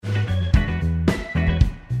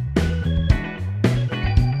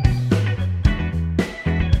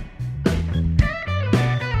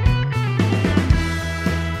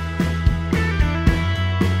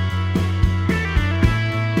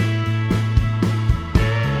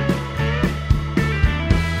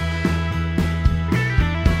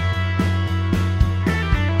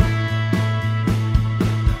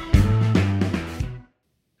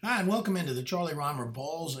Charlie Reimer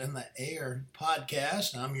Balls in the Air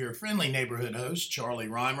podcast. I'm your friendly neighborhood host, Charlie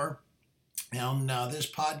Reimer. On this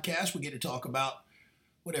podcast, we get to talk about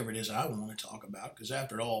whatever it is I want to talk about, because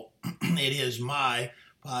after all, it is my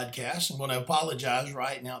podcast. I'm going to apologize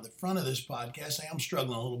right now at the front of this podcast. I am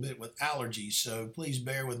struggling a little bit with allergies, so please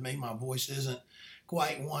bear with me. My voice isn't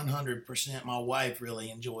quite 100%. My wife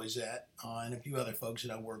really enjoys that, and a few other folks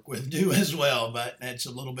that I work with do as well, but it's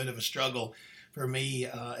a little bit of a struggle for me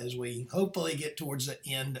as we hopefully get towards the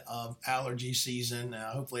end of allergy season.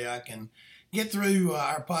 Hopefully I can get through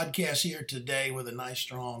our podcast here today with a nice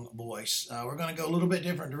strong voice. We're going to go a little bit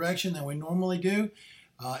different direction than we normally do.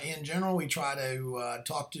 In general, we try to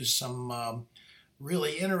talk to some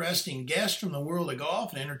really interesting guests from the world of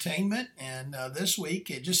golf and entertainment. And this week,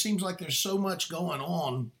 it just seems like there's so much going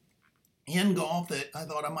on in golf that I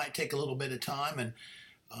thought I might take a little bit of time and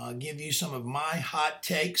give you some of my hot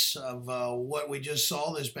takes of what we just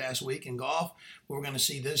saw this past week in golf. We're going to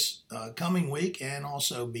see this coming week and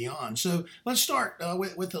also beyond. So let's start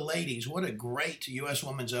with the ladies. What a great U.S.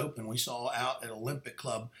 Women's Open we saw out at Olympic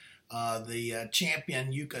Club. The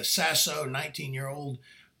champion, Yuka Sasso, 19-year-old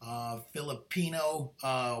Filipino.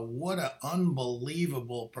 What an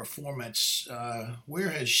unbelievable performance.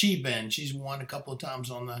 Where has she been? She's won a couple of times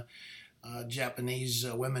on the Japanese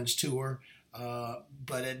women's tour.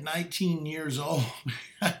 But at 19 years old,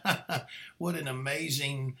 what an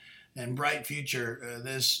amazing and bright future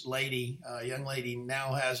this lady, young lady,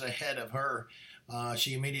 now has ahead of her.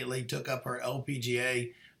 She immediately took up her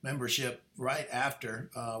LPGA membership right after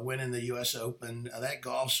winning the U.S. Open. That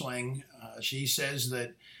golf swing, she says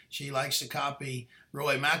that she likes to copy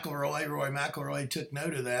Roy McIlroy. Roy McIlroy took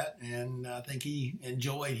note of that, and I think he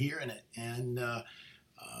enjoyed hearing it. And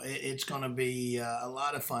it's going to be a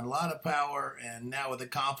lot of fun, a lot of power, and now with the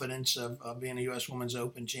confidence of being a U.S. Women's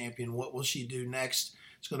Open champion, what will she do next?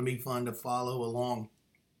 It's going to be fun to follow along.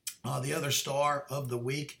 The other star of the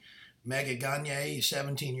week, Mega Gagne,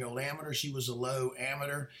 17-year-old amateur. She was a low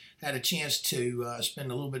amateur. Had a chance to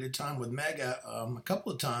spend a little bit of time with Mega a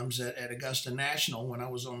couple of times at Augusta National when I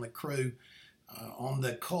was on the crew on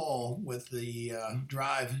the call with the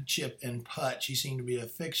drive, chip, and putt. She seemed to be a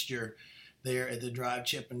fixture there at the drive,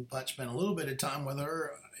 chip, and putt. Spent a little bit of time with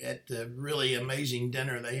her at the really amazing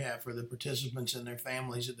dinner they have for the participants and their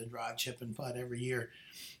families at the drive, chip, and putt every year.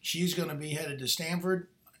 She's going to be headed to Stanford.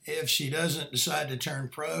 If she doesn't decide to turn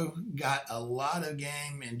pro, got a lot of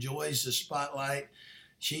game, enjoys the spotlight.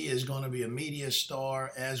 She is going to be a media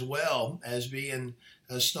star as well as being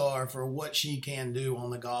a star for what she can do on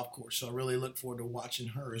the golf course. So I really look forward to watching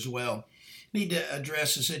her as well. Need to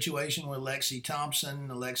address the situation with Lexi Thompson.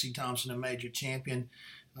 Lexi Thompson, a major champion,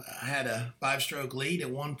 had a 5-stroke lead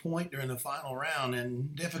at one point during the final round,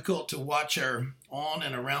 and difficult to watch her on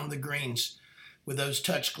and around the greens with those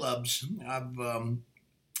touch clubs. I've been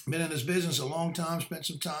in this business a long time, spent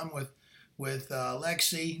some time with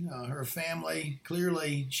Lexi, her family.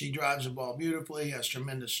 Clearly, she drives the ball beautifully, has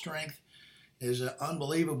tremendous strength, is an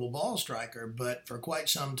unbelievable ball striker, but for quite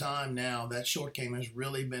some time now, that short game has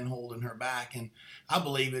really been holding her back, and I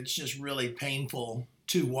believe it's just really painful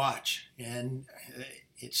to watch. And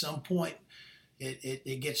at some point,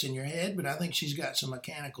 it gets in your head, but I think she's got some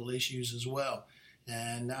mechanical issues as well.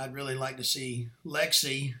 And I'd really like to see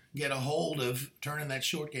Lexi get a hold of turning that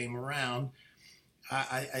short game around.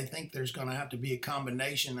 I think there's going to have to be a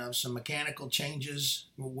combination of some mechanical changes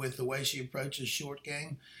with the way she approaches short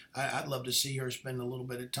game. I'd love to see her spend a little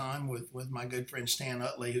bit of time with my good friend Stan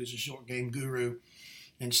Utley, who's a short game guru.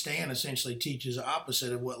 And Stan essentially teaches the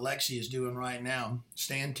opposite of what Lexi is doing right now.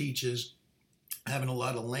 Stan teaches having a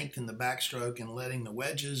lot of length in the backstroke and letting the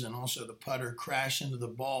wedges and also the putter crash into the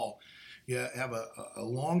ball. You have a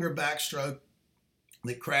longer backstroke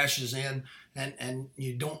that crashes in, and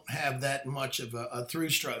you don't have that much of a through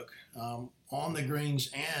stroke on the greens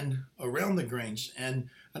and around the greens. And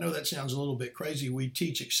I know that sounds a little bit crazy. We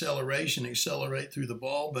teach acceleration, accelerate through the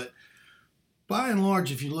ball, but by and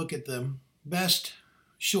large, if you look at the best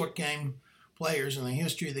short game players in the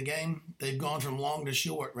history of the game, they've gone from long to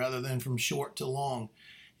short rather than from short to long.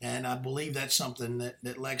 And I believe that's something that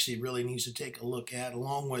Lexi really needs to take a look at,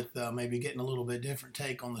 along with maybe getting a little bit different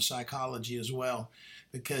take on the psychology as well.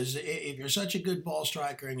 Because if you're such a good ball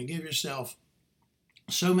striker and you give yourself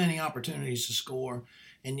so many opportunities to score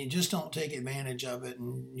and you just don't take advantage of it,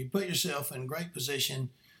 and you put yourself in great position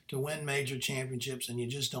to win major championships and you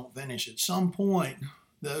just don't finish, at some point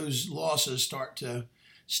those losses start to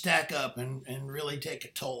stack up and really take a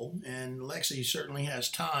toll. And Lexi certainly has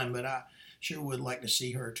time, but I sure would like to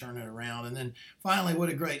see her turn it around. And then finally, what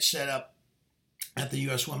a great setup at the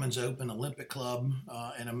U.S. Women's Open Olympic Club,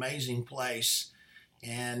 an amazing place.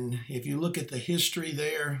 And if you look at the history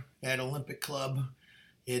there at Olympic Club,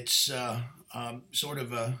 it's sort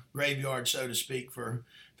of a graveyard, so to speak, for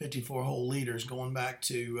 54 hole leaders going back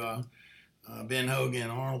to Ben Hogan,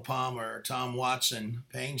 Arnold Palmer, Tom Watson,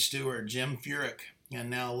 Payne Stewart, Jim Furyk, and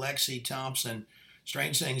now Lexi Thompson.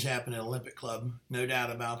 Strange things happen at Olympic Club, no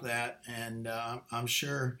doubt about that. And I'm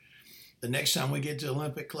sure the next time we get to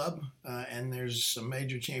Olympic Club, and there's some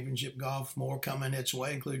major championship golf more coming its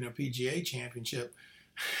way, including a PGA championship,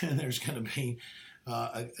 and there's going to be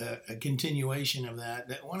a continuation of that.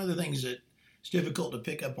 One of the things that's difficult to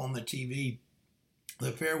pick up on the TV,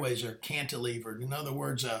 the fairways are cantilevered. In other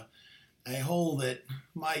words, a hole that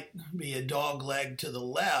might be a dog leg to the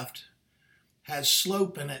left has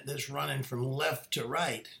slope in it that's running from left to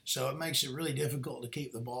right. So it makes it really difficult to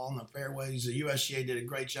keep the ball in the fairways. The USGA did a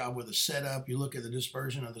great job with the setup. You look at the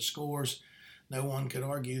dispersion of the scores. No one could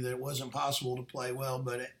argue that it wasn't possible to play well,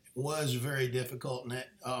 but it was very difficult, and it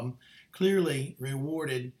clearly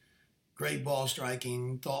rewarded great ball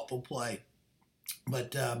striking, thoughtful play.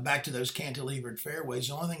 But back to those cantilevered fairways,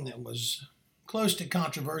 the only thing that was close to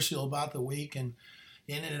controversial about the week, and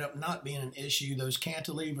it ended up not being an issue, those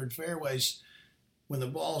cantilevered fairways, when the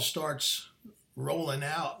ball starts rolling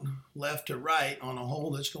out left to right on a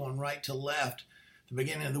hole that's going right to left, at the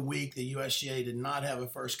beginning of the week, the USGA did not have a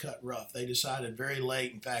first cut rough. They decided very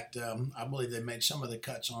late. In fact, I believe they made some of the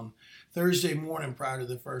cuts on Thursday morning prior to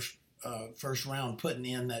the first round, putting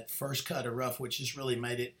in that first cut of rough, which just really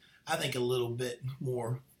made it, I think, a little bit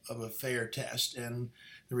more of a fair test. And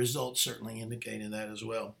the results certainly indicated that as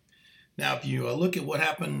well. Now, if you look at what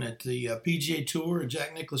happened at the PGA Tour,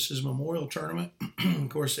 Jack Nicklaus's Memorial Tournament, of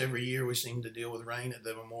course, every year we seem to deal with rain at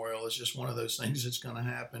the Memorial. It's just one of those things that's going to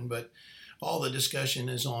happen. But all the discussion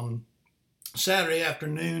is on Saturday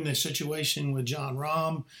afternoon, the situation with Jon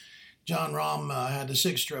Rahm. Jon Rahm had the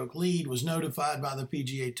 6-stroke lead, was notified by the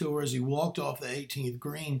PGA Tour as he walked off the 18th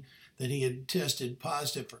green that he had tested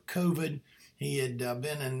positive for COVID. He had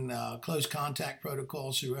been in close contact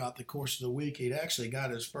protocols throughout the course of the week. He'd actually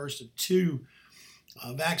got his first of 2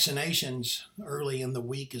 vaccinations early in the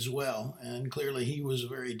week as well. And clearly he was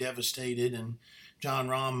very devastated. And Jon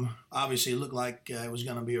Rahm obviously looked like it was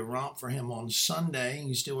going to be a romp for him on Sunday.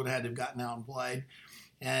 He still would have had to have gotten out and played.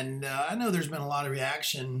 And I know there's been a lot of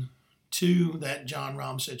reaction to that Jon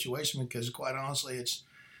Rahm situation because, quite honestly, it's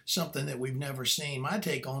something that we've never seen. My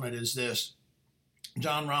take on it is this.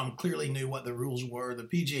 Jon Rahm clearly knew what the rules were. The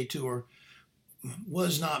PGA Tour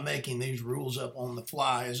was not making these rules up on the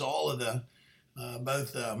fly, as all of the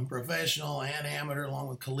both professional and amateur, along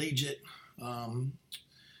with collegiate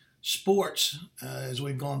sports, as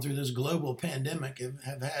we've gone through this global pandemic,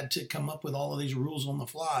 have had to come up with all of these rules on the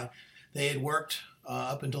fly. They had worked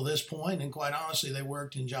up until this point, and quite honestly, they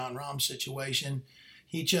worked in Jon Rahm's situation.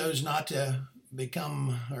 He chose not to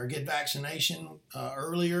become or get vaccination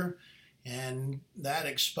earlier, and that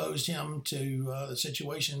exposed him to the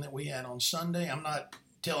situation that we had on Sunday. I'm not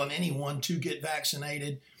telling anyone to get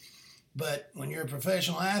vaccinated, but when you're a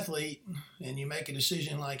professional athlete and you make a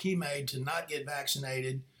decision like he made to not get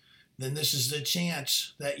vaccinated, then this is the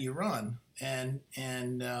chance that you run. And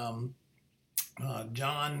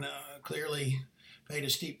Jon clearly paid a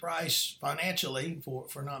steep price financially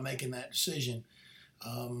for not making that decision.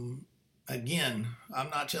 Again, I'm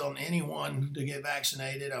not telling anyone to get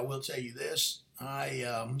vaccinated. I will tell you this. I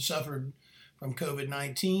suffered from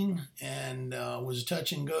COVID-19 and was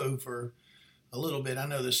touch and go for a little bit. I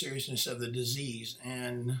know the seriousness of the disease.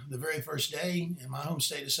 And the very first day in my home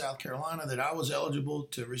state of South Carolina that I was eligible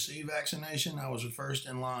to receive vaccination, I was the first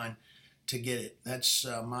in line to get it. That's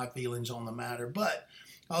my feelings on the matter. But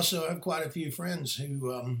also, I have quite a few friends who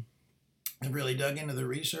have really dug into the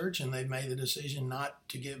research and they've made the decision not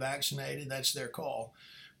to get vaccinated. That's their call.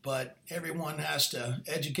 But everyone has to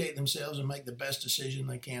educate themselves and make the best decision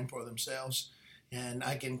they can for themselves. And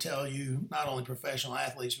I can tell you, not only professional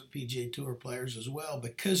athletes, but PGA Tour players as well,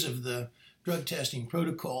 because of the drug testing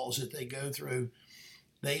protocols that they go through,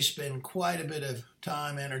 they spend quite a bit of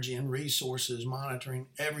time, energy, and resources monitoring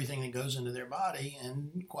everything that goes into their body.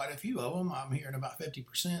 And quite a few of them, I'm hearing about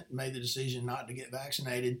 50%, made the decision not to get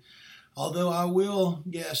vaccinated. Although I will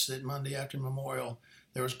guess that Monday after Memorial,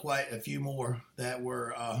 there was quite a few more that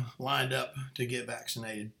were lined up to get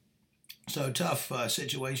vaccinated. So tough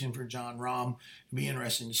situation for Jon Rahm. It'll be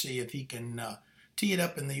interesting to see if he can tee it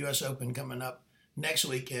up in the U.S. Open coming up next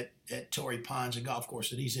week at Torrey Pines, a golf course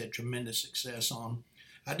that he's had tremendous success on.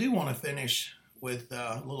 I do want to finish with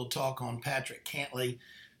a little talk on Patrick Cantlay,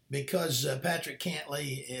 because Patrick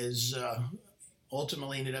Cantlay is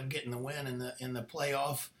ultimately ended up getting the win in the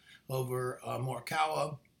playoff over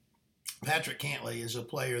Morikawa. Patrick Cantlay is a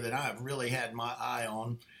player that I've really had my eye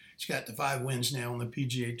on. He's got the 5 wins now on the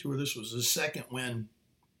PGA Tour. This was his second win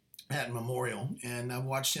at Memorial, and I've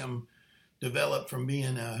watched him develop from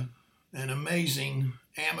being an amazing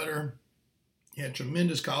amateur. He had a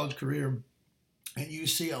tremendous college career at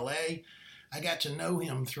UCLA. I got to know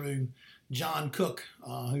him through John Cook,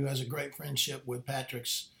 who has a great friendship with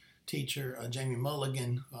Patrick's teacher, Jamie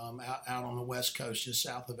Mulligan, out on the West Coast, just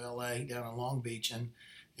south of LA, down in Long Beach.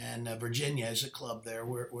 And Virginia is a club there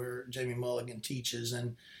where Jamie Mulligan teaches.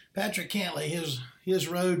 And Patrick Cantlay, his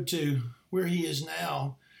road to where he is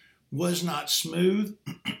now was not smooth.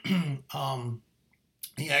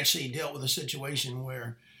 He actually dealt with a situation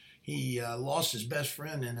where he lost his best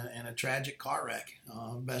friend in a tragic car wreck.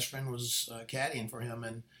 Best friend was caddying for him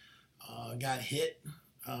and got hit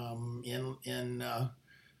in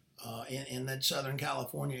that Southern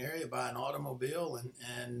California area by an automobile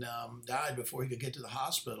and died before he could get to the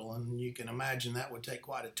hospital. And you can imagine that would take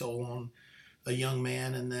quite a toll on a young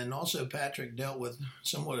man. And then also Patrick dealt with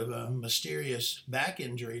somewhat of a mysterious back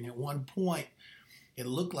injury. And at one point, it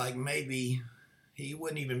looked like maybe he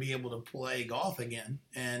wouldn't even be able to play golf again.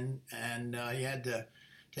 And he had to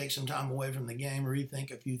take some time away from the game,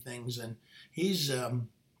 rethink a few things. And he's a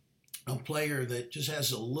player that just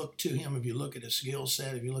has a look to him. If you look at his skill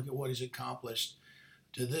set, if you look at what he's accomplished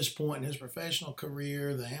to this point in his professional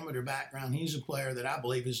career, the amateur background, he's a player that I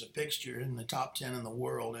believe is a fixture in the top 10 in the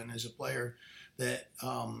world, and is a player that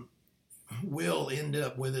will end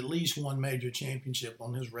up with at least one major championship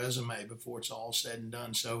on his resume before it's all said and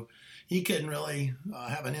done. So he couldn't really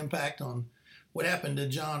have an impact on what happened to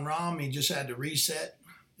Jon Rahm. He just had to reset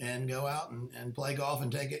and go out and play golf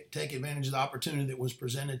and take advantage of the opportunity that was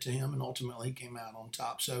presented to him, and ultimately he came out on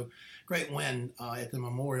top. So great win at the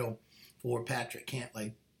Memorial for Patrick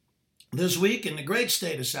Cantlay. This week in the great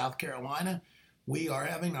state of South Carolina, we are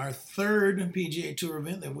having our third PGA Tour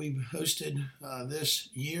event that we've hosted this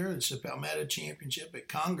year. It's the Palmetto Championship at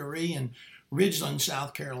Congaree in Ridgeland,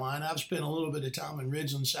 South Carolina. I've spent a little bit of time in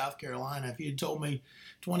Ridgeland, South Carolina. If you'd told me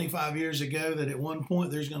 25 years ago that at one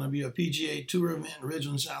point there's going to be a PGA Tour event in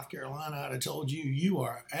Ridgeland, South Carolina, I'd have told you, you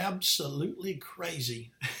are absolutely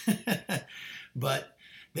crazy. But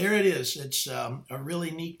there it is. It's a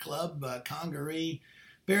really neat club, Congaree.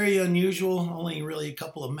 Very unusual, only really a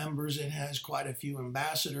couple of members. It has quite a few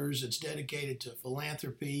ambassadors. It's dedicated to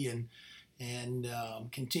philanthropy and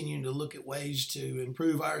continuing to look at ways to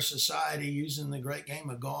improve our society using the great game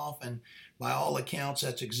of golf. And by all accounts,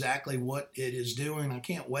 that's exactly what it is doing. I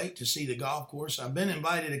can't wait to see the golf course. I've been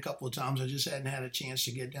invited a couple of times. I just hadn't had a chance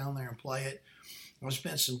to get down there and play it. I've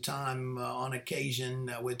spent some time on occasion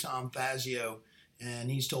with Tom Fazio, and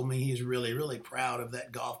he's told me he's really, really proud of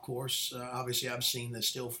that golf course. Obviously, I've seen the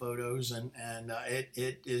still photos, and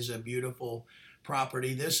it is a beautiful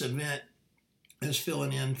property. This event is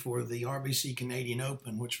filling in for the RBC Canadian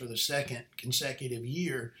Open, which for the second consecutive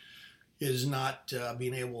year is not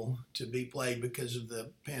being able to be played because of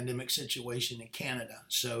the pandemic situation in Canada.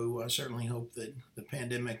 So I certainly hope that the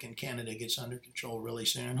pandemic in Canada gets under control really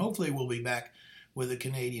soon. And hopefully we'll be back with the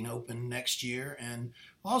Canadian Open next year. And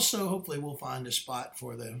also hopefully we'll find a spot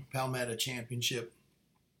for the Palmetto Championship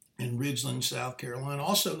in Ridgeland, South Carolina.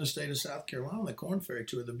 Also in the state of South Carolina, the Korn Ferry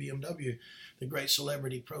Tour, the BMW, the great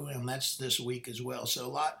celebrity program, that's this week as well. So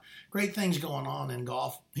a lot great things going on in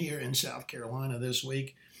golf here in South Carolina this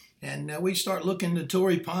week. And we start looking to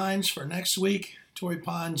Torrey Pines for next week. Torrey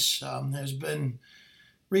Pines has been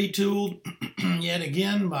retooled yet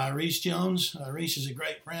again by Reese Jones. Reese is a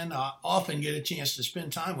great friend. I often get a chance to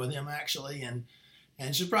spend time with him, actually, and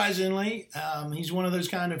surprisingly, he's one of those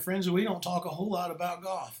kind of friends that we don't talk a whole lot about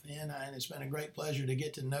golf, and it's been a great pleasure to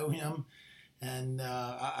get to know him. And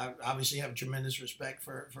I obviously have tremendous respect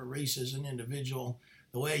for Reese as an individual.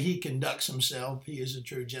 The way he conducts himself, he is a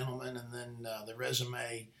true gentleman, and then the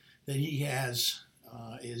resume that he has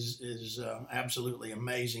is absolutely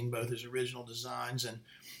amazing, both his original designs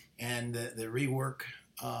and the rework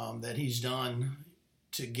that he's done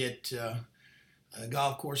to get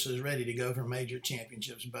golf courses ready to go for major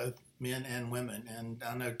championships, both men and women. And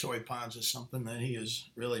I know Torrey Pines is something that he is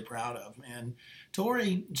really proud of. And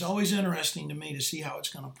Torrey, it's always interesting to me to see how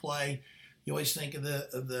it's going to play. You always think of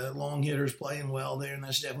the long hitters playing well there, and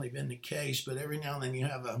that's definitely been the case. But every now and then you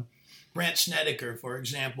have a Brandt Snedeker, for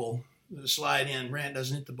example, slide in. Brandt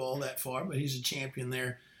doesn't hit the ball that far, but he's a champion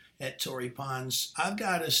there at Torrey Pines. I've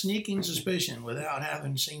got a sneaking suspicion, without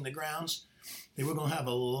having seen the grounds, that we're going to have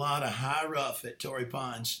a lot of high rough at Torrey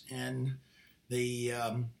Pines, and the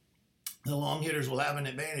long hitters will have an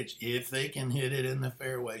advantage if they can hit it in the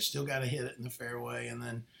fairway. Still got to hit it in the fairway, and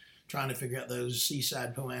then trying to figure out those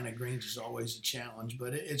Seaside Poana greens is always a challenge.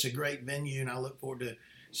 But it's a great venue, and I look forward to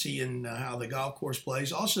seeing how the golf course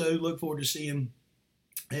plays. Also, look forward to seeing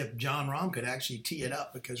if Jon Rahm could actually tee it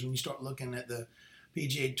up, because when you start looking at the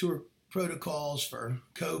PGA Tour protocols for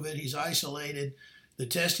COVID, he's isolated, the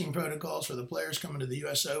testing protocols for the players coming to the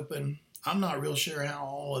U.S. Open, I'm not real sure how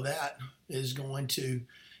all of that is going to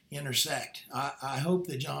intersect. I hope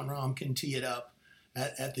that Jon Rahm can tee it up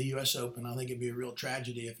at the U.S. Open. I think it'd be a real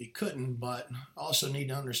tragedy if he couldn't, but also need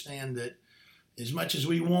to understand that as much as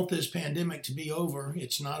we want this pandemic to be over,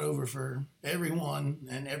 it's not over for everyone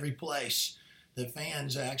and every place. The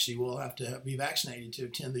fans actually will have to be vaccinated to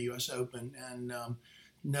attend the U.S. Open, and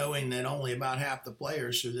knowing that only about half the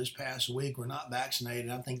players through this past week were not vaccinated,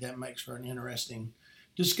 I think that makes for an interesting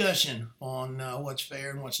discussion on what's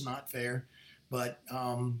fair and what's not fair. But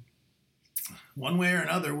one way or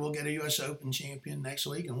another, we'll get a U.S. Open champion next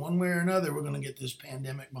week, and one way or another, we're going to get this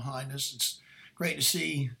pandemic behind us. It's great to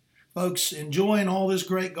see folks enjoying all this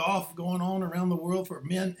great golf going on around the world for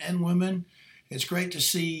men and women. It's great to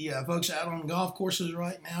see folks out on golf courses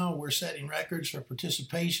right now. We're setting records for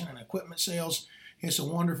participation and equipment sales. It's a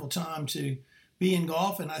wonderful time to be in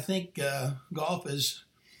golf, and I think golf is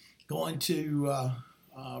going to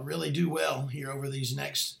really do well here over these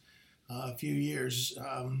next few years.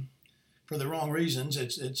 For the wrong reasons,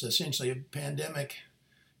 it's essentially a pandemic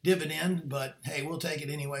dividend, but hey, we'll take it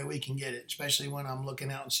any way we can get it, especially when I'm looking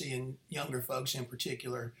out and seeing younger folks in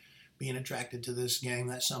particular being attracted to this game.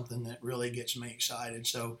 That's something that really gets me excited.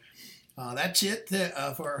 So that's it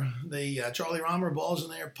for the Charlie Rymer Balls in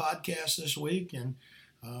the Air podcast this week. And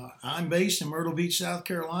I'm based in Myrtle Beach, South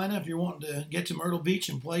Carolina. If you're wanting to get to Myrtle Beach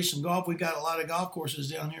and play some golf, we've got a lot of golf courses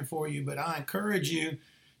down here for you. But I encourage you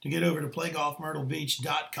to get over to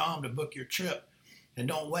playgolfmyrtlebeach.com to book your trip. And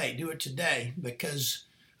don't wait. Do it today, because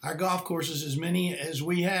our golf courses, as many as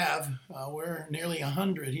we have, we're nearly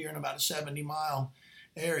 100 here in about a 70-mile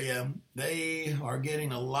area. They are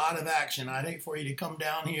getting a lot of action. I'd hate for you to come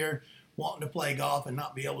down here wanting to play golf and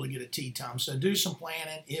not be able to get a tee time. So do some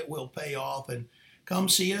planning. It will pay off. And come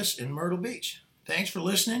see us in Myrtle Beach. Thanks for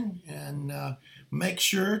listening, and make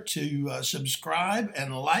sure to subscribe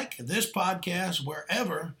and like this podcast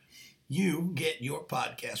wherever you get your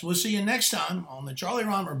podcast. We'll see you next time on the Charlie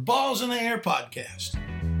Rymer Balls in the Air podcast.